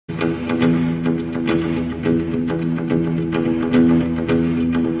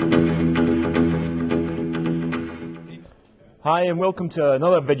Hi and welcome to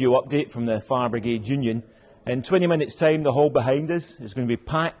another video update from the Fire Brigade Union. In 20 minutes time the hall behind us is going to be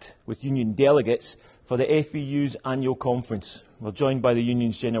packed with union delegates for the FBU's annual conference. We're joined by the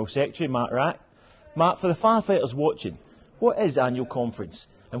union's General Secretary, Matt Wrack. Matt, for the firefighters watching, what is annual conference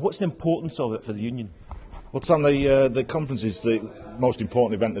and what's the importance of it for the union? Well, Sam, the conference is the most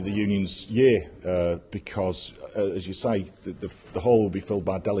important event of the union's year because, as you say, the hall will be filled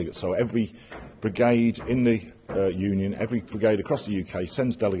by delegates. So every brigade in the union, every brigade across the UK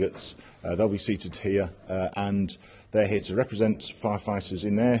sends delegates. They'll be seated here and they're here to represent firefighters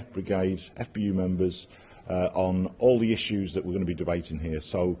in their brigade, FBU members, on all the issues that we're going to be debating here.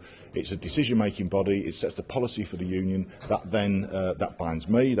 So it's a decision-making body. It sets the policy for the union. That then that binds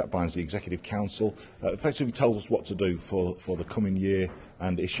me, that binds the Executive Council. Effectively tells us what to do for the coming year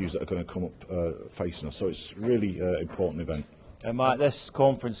and issues that are going to come up facing us. So it's really important event. Matt, this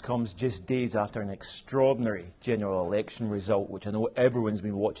conference comes just days after an extraordinary general election result, which I know everyone's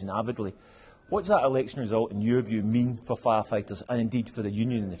been watching avidly. What does that election result, in your view, mean for firefighters and indeed for the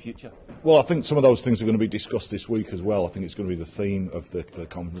union in the future? Well, I think some of those things are going to be discussed this week as well. I think it's going to be the theme of the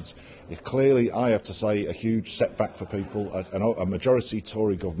conference. Clearly, I have to say, a huge setback for people. A majority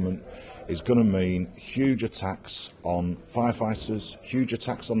Tory government is going to mean huge attacks on firefighters, huge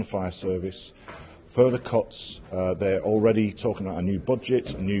attacks on the fire service, further cuts. They're already talking about a new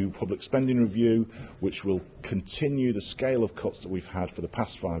budget, a new public spending review, which will continue the scale of cuts that we've had for the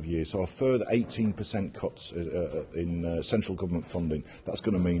past 5 years. So a further 18% cuts in central government funding. That's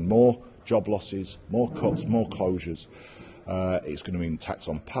going to mean more job losses, more cuts, more closures. It's going to mean tax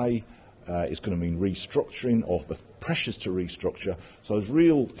on pay. It's going to mean restructuring or the pressures to restructure. So there's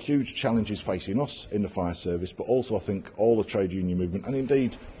real huge challenges facing us in the fire service, but also I think all the trade union movement and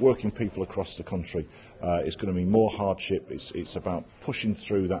indeed working people across the country. It's going to mean more hardship. It's about pushing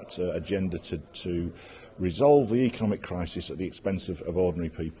through that agenda to resolve the economic crisis at the expense of ordinary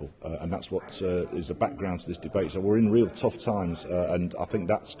people. And that's what is the background to this debate. So we're in real tough times and I think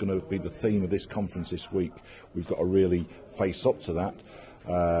that's going to be the theme of this conference this week. We've got to really face up to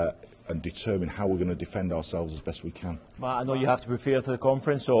that. And determine how we're going to defend ourselves as best we can. Matt, I know you have to prepare for the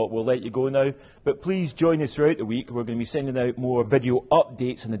conference, so we'll let you go now. But please join us throughout the week. We're going to be sending out more video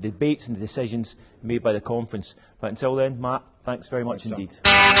updates on the debates and the decisions made by the conference. But until then, Matt, thanks very much indeed.